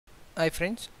Hi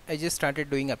friends, I just started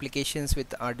doing applications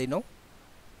with Arduino.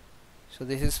 So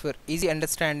this is for easy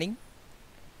understanding.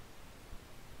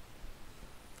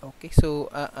 Okay, so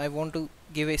I want to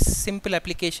give a simple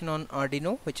application on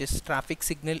Arduino, which is traffic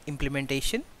signal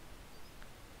implementation.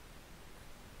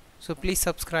 So please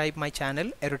subscribe my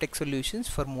channel EROTECH Solutions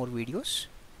for more videos.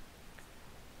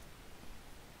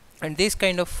 And this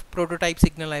kind of prototype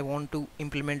signal I want to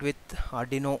implement with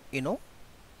Arduino Uno.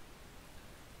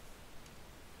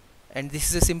 And this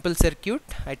is a simple circuit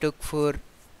I took for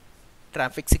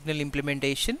traffic signal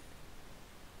implementation.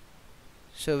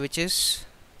 So which is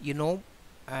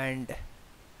and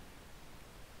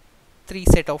three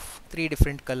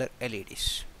different color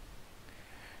LEDs.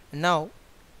 Now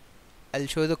I'll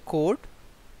show the code.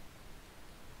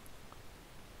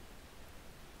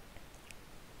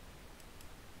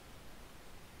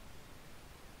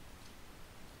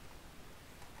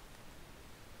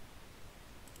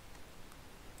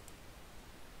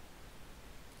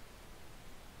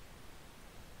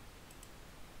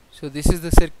 So this is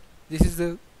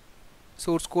the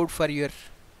source code for your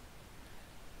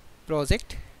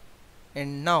project.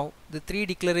 And now the three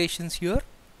declarations here: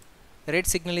 red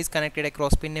signal is connected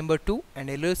across pin number 2, and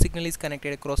yellow signal is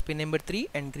connected across pin number 3,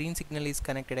 and green signal is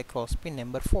connected across pin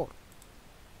number 4.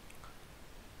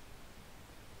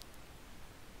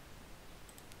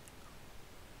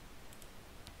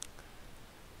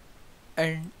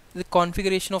 And the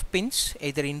configuration of pins,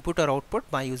 either input or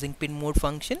output, by using pin mode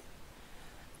function.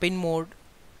 Pin mode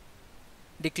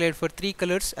declared for 3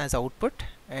 colors as output,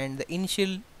 and the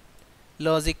initial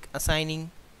logic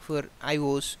assigning for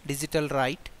IOs digital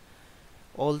write,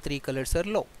 all 3 colors are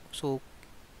low, so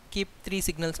keep 3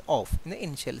 signals off in the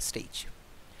initial stage.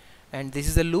 And this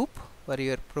is a loop for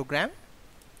your program.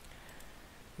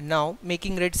 Now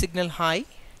making red signal high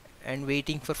and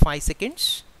waiting for 5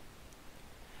 seconds.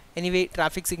 Anyway,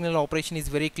 traffic signal operation is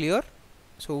very clear,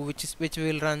 so which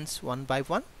will runs one by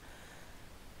one.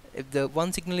 If the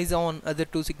one signal is on, other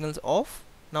 2 signals off.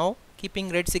 Now keeping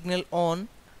red signal on,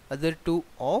 other 2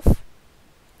 off,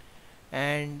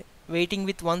 and waiting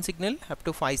with one signal up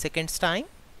to 5 seconds time.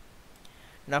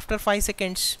 And after 5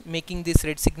 seconds making this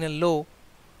red signal low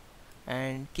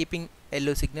and keeping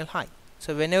yellow signal high.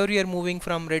 So whenever you are moving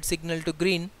from red signal to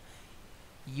green,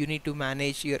 you need to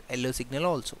manage your yellow signal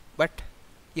also. But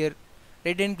your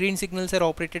red and green signals are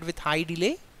operated with high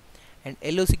delay, and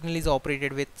yellow signal is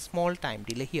operated with small time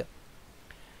delay here.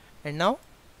 And now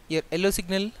your yellow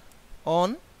signal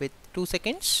on with 2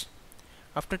 seconds.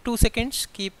 After 2 seconds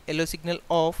keep yellow signal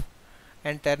off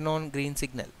and turn on green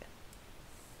signal.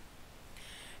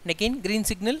 And again green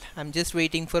signal, I'm just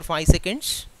waiting for 5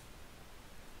 seconds.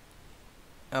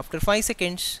 After 5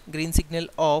 seconds green signal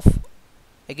off.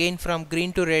 Again from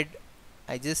green to red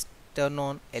I just turn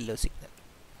on yellow signal.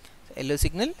 So yellow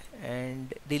signal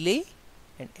and delay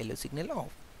and yellow signal off,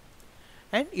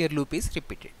 and your loop is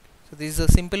repeated. So this is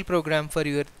a simple program for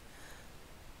your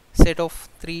set of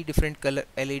 3 different color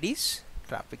LEDs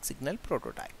traffic signal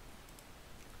prototype.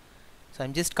 So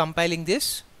I'm just compiling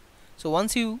this. So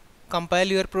once you compile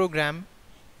your program,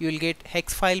 you will get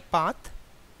hex file path.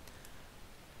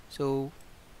 So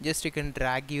just you can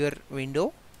drag your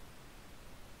window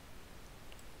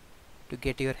to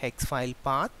get your hex file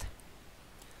path.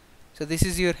 So this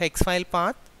is your hex file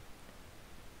path.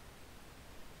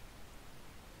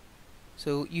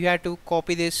 So you have to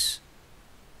copy this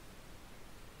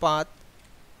path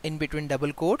in between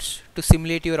double quotes to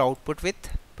simulate your output with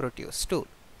Proteus tool.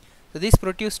 So this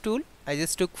Proteus tool I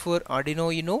just took for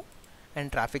Arduino Uno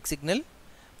and traffic signal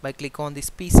by click on this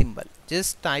P symbol.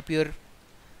 Just type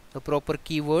the proper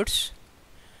keywords.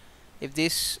 If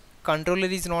this controller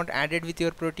is not added with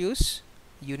your Proteus,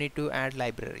 you need to add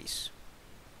libraries.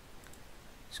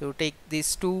 So take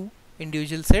these 2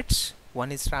 individual sets.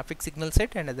 One is traffic signal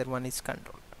set and other one is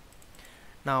control.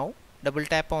 Now double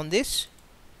tap on this.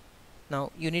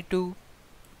 Now you need to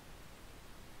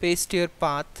paste your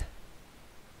path.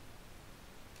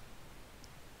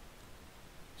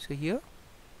 So here,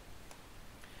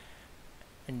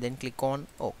 and then click on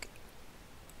OK.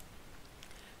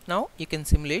 Now you can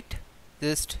simulate.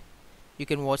 Just you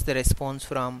can watch the response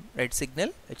from red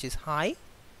signal, which is high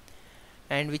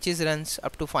and which is runs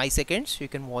up to 5 seconds. You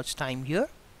can watch time here.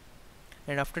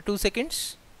 And after 2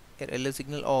 seconds your yellow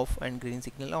signal off and green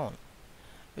signal on,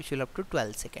 which will up to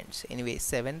 12 seconds. Anyway,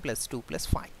 7 plus 2 plus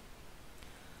 5.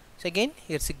 So again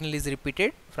your signal is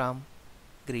repeated from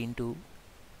green to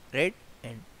red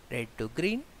and red to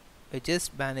green. We're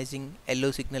just managing yellow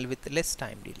signal with less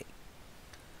time delay.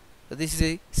 So this is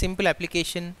a simple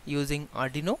application using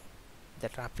Arduino, the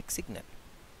traffic signal.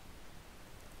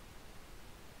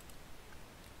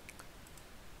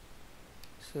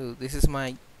 So this is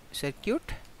my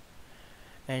circuit,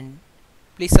 and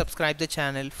please subscribe the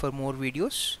channel for more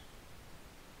videos.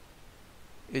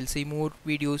 You'll see more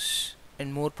videos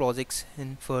and more projects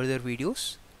in further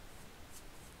videos.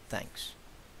 Thanks.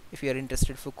 If you are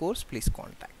interested for course, please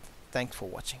contact. Thanks for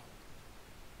watching.